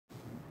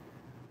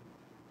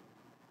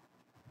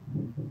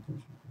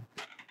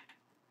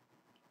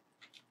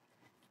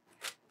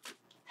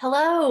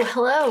Hello,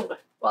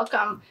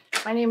 welcome.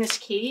 My name is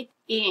Kate,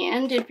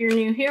 and if you're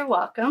new here,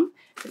 welcome.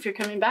 If you're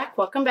coming back,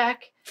 welcome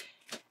back.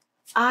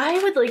 I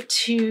would like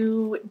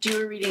to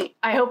do a reading.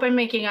 I hope I'm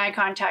making eye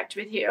contact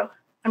with you.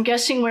 I'm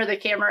guessing where the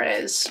camera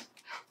is.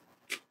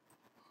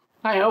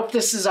 I hope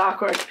this is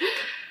awkward.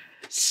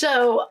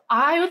 So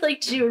I would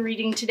like to do a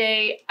reading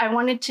today. I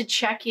wanted to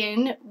check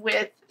in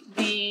with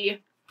the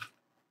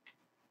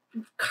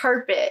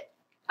carpet.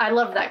 I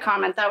love that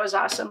comment. That was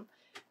awesome.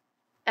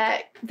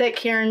 That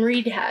Karen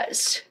Reed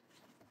has.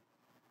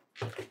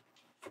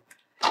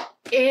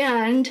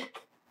 And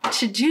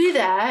to do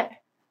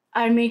that,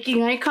 I'm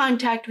making eye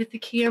contact with the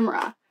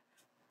camera.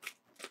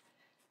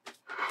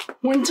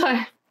 One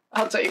time,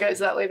 I'll tell you guys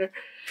that later.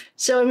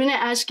 So I'm going to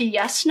ask a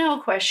yes-no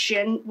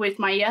question with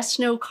my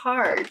yes-no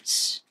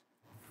cards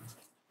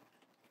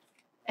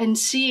and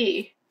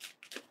see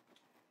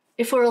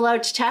if we're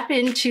allowed to tap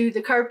into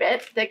the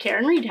carpet that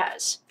Karen Reed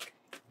has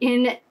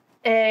in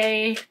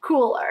a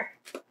cooler.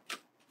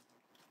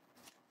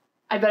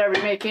 I better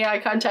be making eye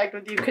contact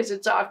with you because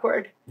it's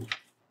awkward.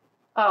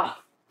 Oh,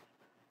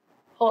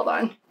 hold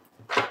on.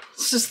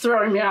 It's just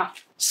throwing me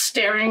off,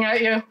 staring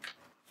at you.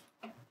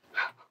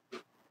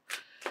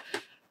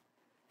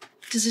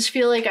 Does this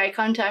feel like eye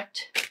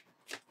contact?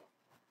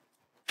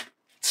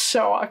 It's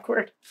so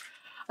awkward.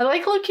 I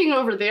like looking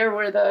over there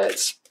where the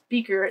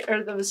speaker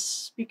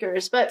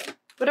is, but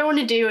what I want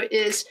to do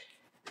is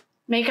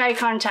make eye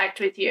contact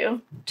with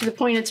you to the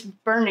point it's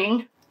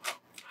burning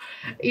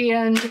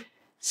and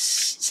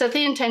set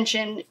the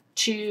intention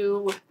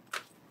to,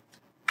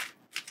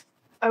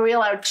 are we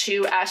allowed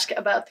to ask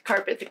about the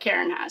carpet that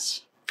Karen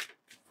has?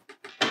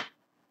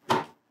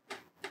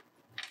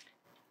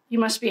 You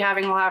must be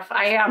having a laugh.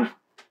 I am.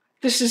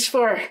 This is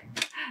for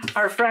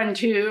our friend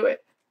who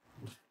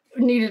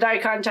needed eye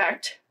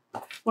contact.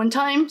 One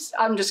time,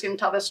 I'm just going to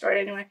tell this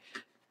story anyway.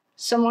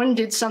 Someone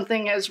did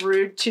something as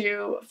rude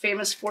to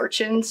Famous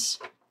Fortunes,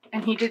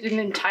 and he did an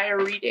entire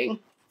reading.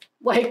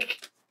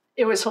 Like,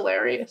 it was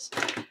hilarious.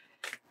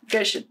 You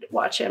guys should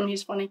watch him.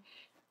 He's funny.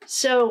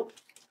 So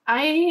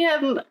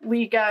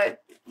we got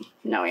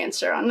no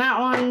answer on that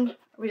one. Are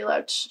we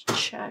allowed to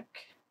check?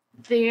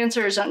 The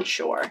answer is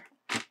unsure.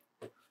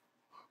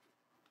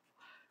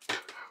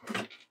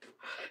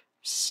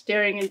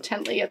 Staring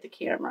intently at the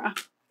camera.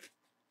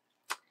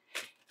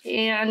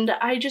 And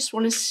I just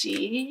want to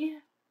see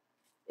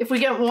if we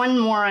get one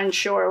more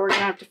unsure, we're going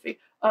to have to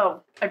figure.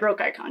 Oh, I broke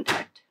eye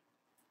contact.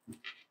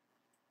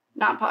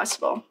 Not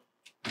possible.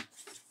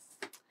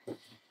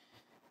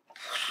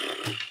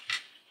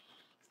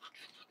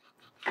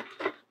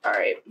 All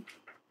right.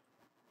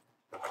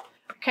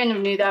 I kind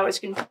of knew that was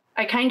going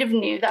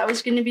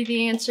to be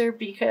the answer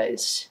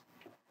because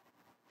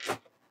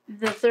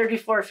the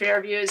 34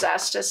 Fairview has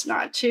asked us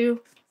not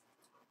to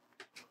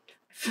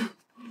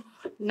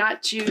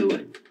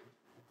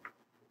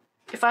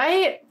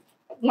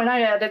when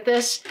I edit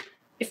this,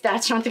 if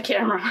that's not the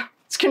camera,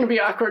 it's going to be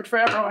awkward for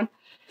everyone.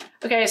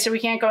 Okay, so we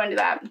can't go into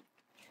that.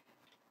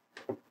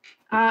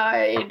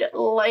 I'd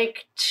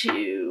like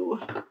to,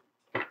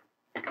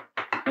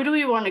 who do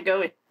we want to go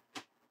with?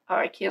 Oh,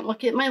 I can't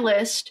look at my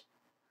list.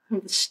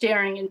 I'm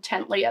staring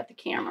intently at the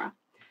camera.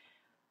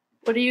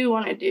 What do you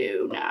want to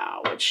do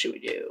now? What should we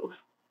do?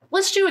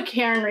 Let's do a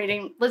Karen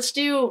reading. Let's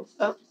do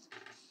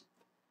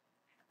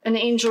an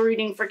angel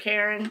reading for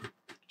Karen,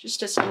 just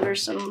to send her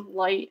some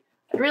light.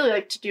 I'd really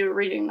like to do a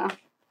reading though.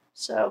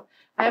 So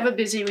I have a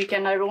busy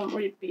weekend. I won't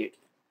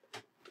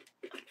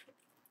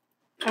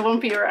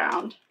be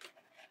around.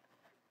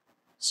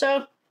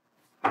 So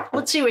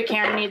let's see what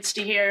Karen needs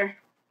to hear.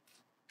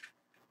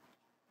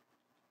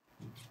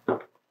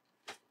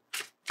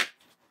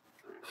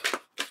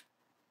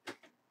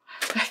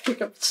 I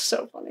think I'm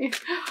so funny.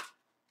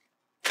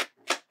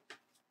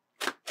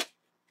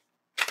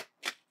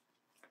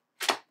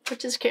 What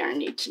does Karen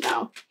need to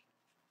know?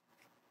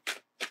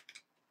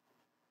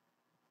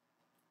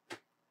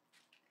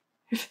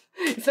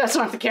 If that's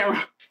not the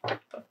camera.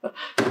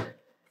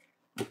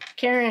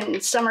 Karen,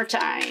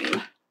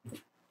 summertime.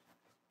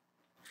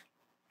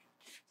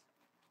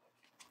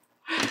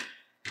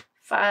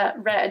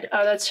 Red.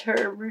 Oh, that's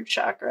her root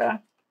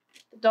chakra.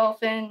 The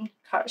dolphin.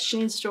 She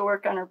needs to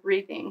work on her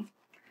breathing.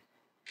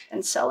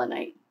 And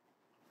selenite.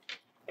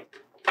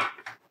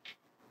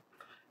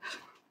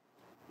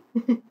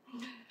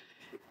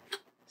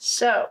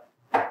 So,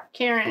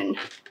 Karen,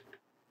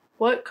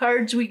 what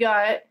cards we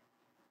got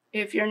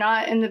if you're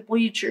not in the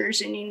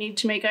bleachers and you need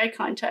to make eye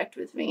contact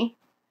with me?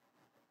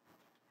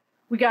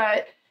 We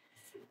got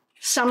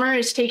Summer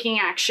is taking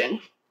action.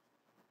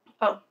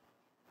 Oh,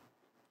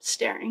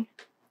 staring.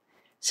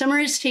 Summer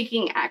is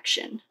taking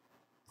action.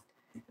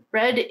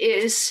 Red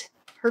is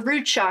her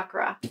root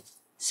chakra.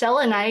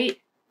 Selenite,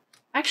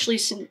 actually,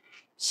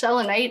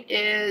 selenite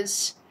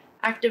is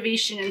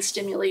activation and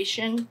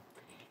stimulation.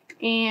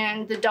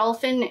 And the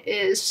dolphin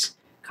is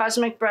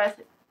cosmic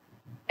breath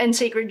and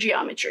sacred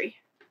geometry.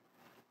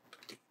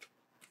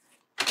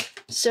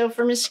 So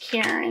for Miss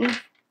Karen,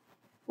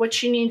 what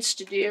she needs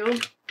to do,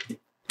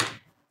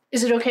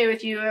 is it okay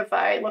with you if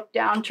I look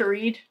down to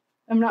read?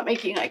 I'm not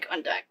making eye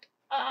contact.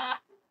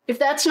 If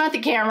that's not the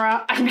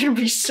camera, I'm going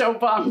to be so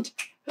bummed.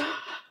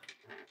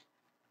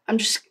 I'm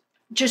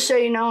just so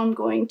you know, I'm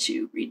going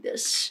to read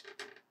this.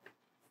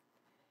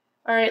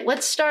 All right,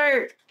 let's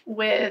start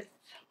with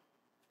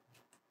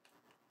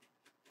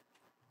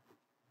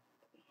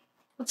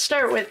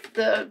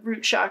the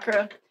root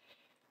chakra.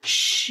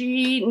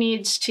 She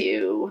needs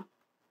to,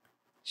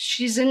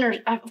 she's in her,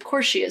 of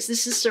course she is.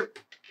 This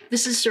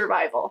is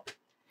survival.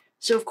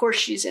 So of course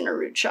she's in her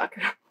root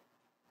chakra.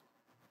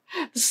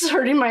 This is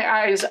hurting my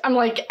eyes. I'm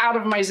like out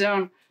of my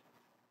zone.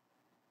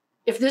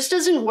 If this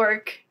doesn't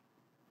work,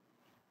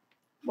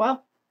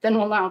 well, then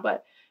we'll know,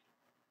 but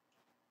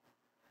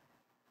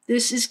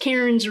this is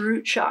Karen's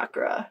root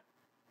chakra.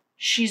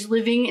 She's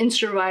living in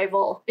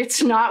survival.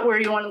 It's not where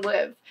you want to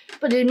live,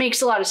 but it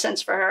makes a lot of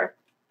sense for her.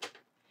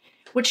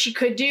 What she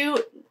could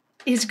do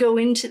is go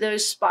into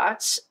those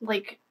spots,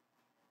 like,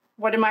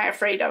 what am I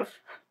afraid of?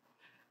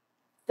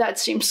 That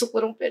seems a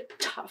little bit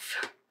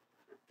tough.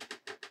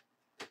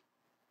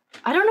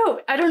 I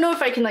don't know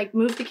if I can like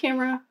move the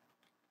camera.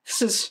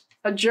 This is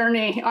a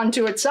journey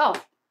unto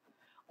itself.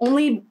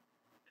 Only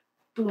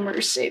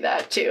boomers say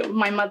that too.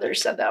 My mother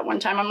said that one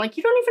time. I'm like,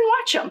 you don't even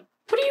watch them.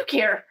 What do you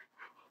care?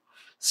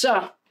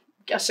 So,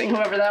 guessing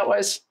whoever that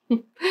was.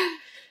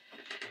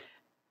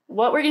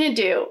 What we're gonna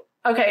do.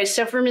 Okay,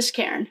 so for Miss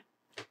Karen,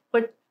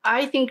 what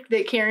I think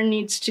that Karen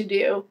needs to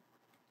do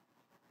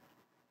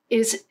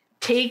is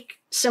take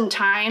some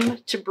time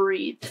to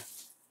breathe.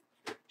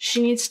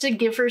 She needs to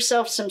give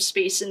herself some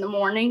space in the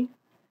morning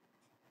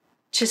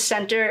to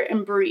center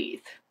and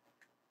breathe.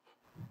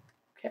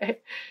 Okay.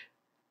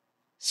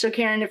 So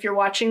Karen, if you're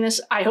watching this,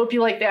 I hope you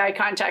like the eye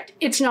contact.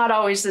 It's not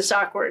always this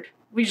awkward.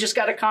 We just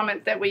got a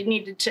comment that we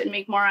needed to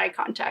make more eye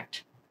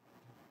contact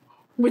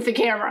with the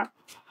camera.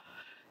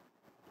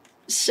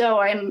 So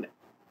I'm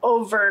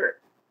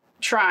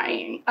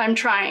trying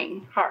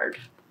hard.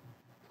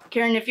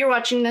 Karen, if you're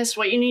watching this,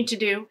 what you need to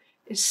do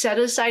is set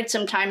aside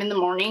some time in the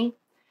morning.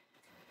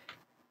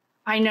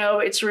 I know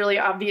it's really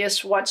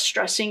obvious what's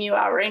stressing you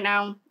out right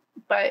now,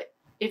 but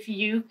if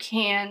you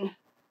can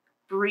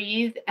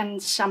breathe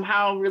and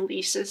somehow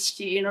release this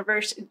to the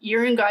universe,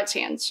 you're in God's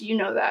hands. You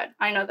know that.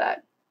 I know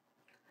that.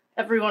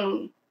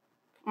 Everyone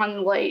on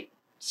the light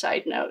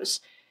side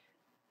knows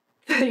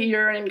that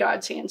you're in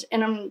God's hands.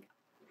 And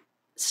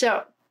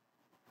so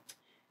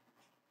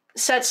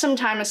set some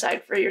time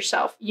aside for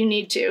yourself. You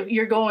need to.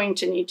 You're going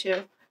to need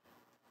to.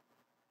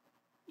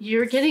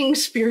 You're getting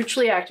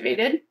spiritually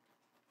activated.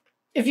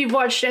 If you've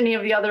watched any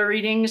of the other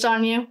readings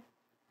on you,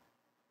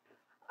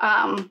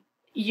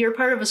 you're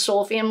part of a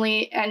soul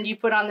family and you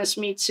put on this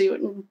meat suit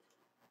and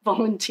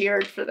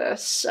volunteered for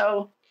this.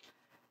 So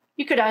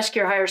you could ask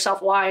your higher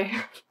self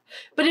why.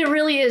 But it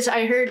really is.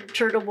 I heard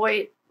Turtle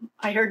Boy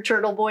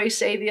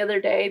say the other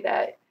day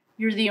that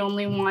you're the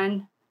only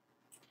one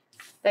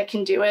that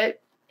can do it.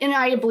 And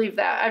I believe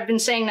that. I've been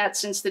saying that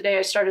since the day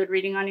I started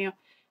reading on you.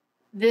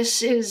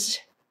 This is...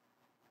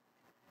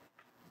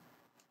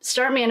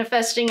 Start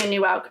manifesting a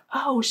new outcome.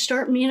 Oh,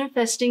 start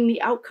manifesting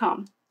the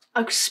outcome.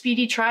 A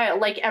speedy trial.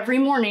 Like every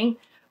morning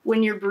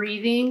when you're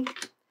breathing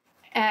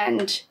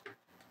and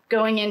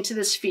going into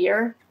the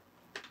sphere,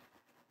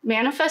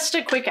 manifest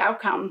a quick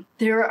outcome.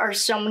 There are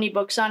so many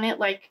books on it.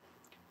 Like,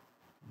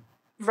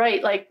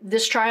 right, like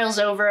this trial's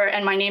over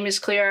and my name is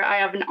clear. I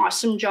have an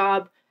awesome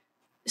job.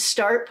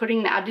 Start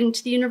putting that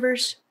into the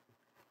universe.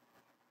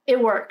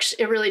 It works.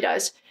 It really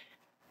does.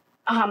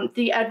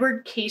 The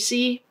Edward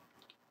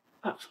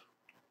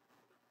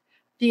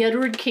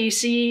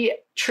Cayce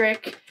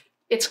trick,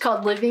 it's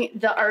called Living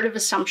the Art of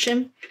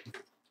Assumption.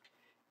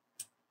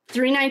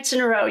 3 nights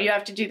in a row, you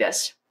have to do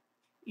this.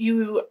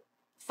 You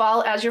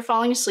fall, as you're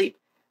falling asleep,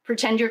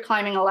 pretend you're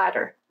climbing a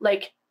ladder.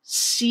 Like,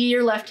 see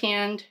your left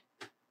hand,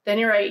 then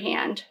your right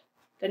hand,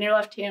 then your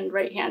left hand,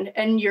 right hand,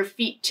 and your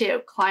feet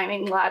too,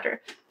 climbing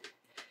ladder.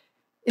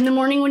 In the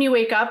morning when you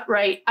wake up,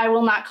 write, I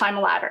will not climb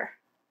a ladder.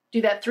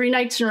 Do that 3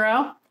 nights in a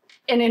row.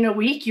 And in a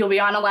week, you'll be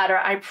on a ladder.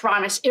 I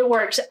promise. It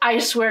works. I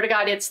swear to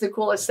God, it's the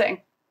coolest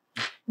thing.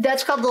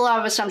 That's called the law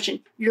of assumption.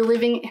 You're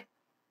living...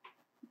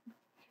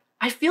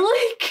 I feel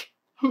like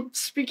I'm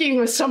speaking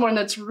with someone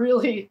that's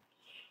really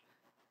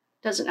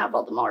doesn't have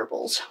all the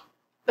marbles.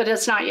 But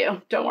it's not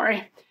you. Don't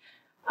worry.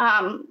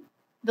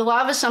 The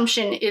law of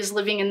assumption is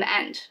living in the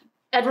end.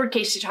 Edward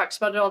Cayce talks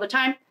about it all the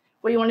time.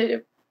 What you want to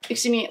do,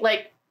 excuse me,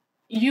 like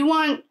you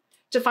want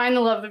to find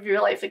the love of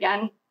your life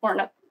again,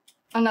 or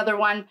another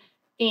one,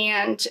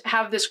 and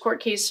have this court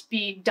case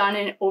be done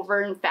and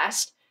over and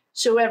fast.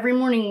 So every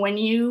morning when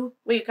you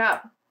wake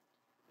up,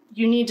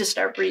 you need to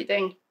start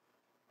breathing.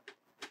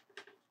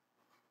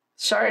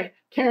 Sorry,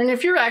 Karen,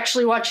 if you're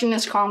actually watching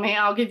this, call me.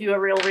 I'll give you a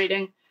real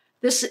reading.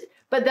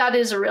 But that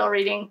is a real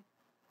reading.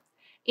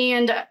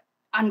 And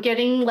I'm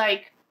getting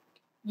like,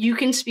 you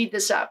can speed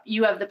this up.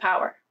 You have the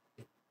power.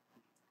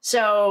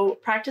 So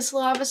practice the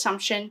law of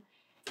assumption,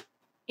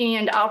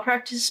 and I'll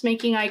practice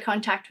making eye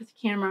contact with the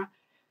camera.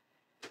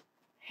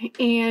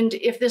 And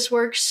if this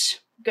works,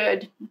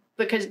 good,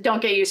 because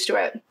don't get used to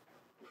it.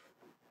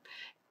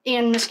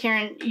 And Miss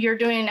Karen, you're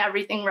doing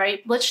everything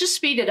right. Let's just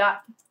speed it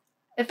up.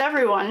 If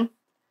everyone,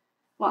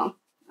 well,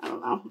 I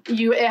don't know,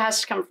 it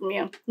has to come from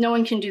you. No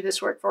one can do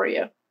this work for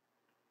you.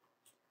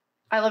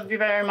 I love you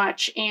very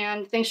much,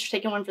 and thanks for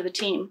taking one for the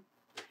team.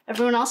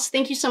 Everyone else,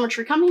 thank you so much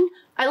for coming.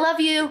 I love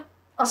you.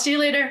 I'll see you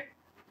later.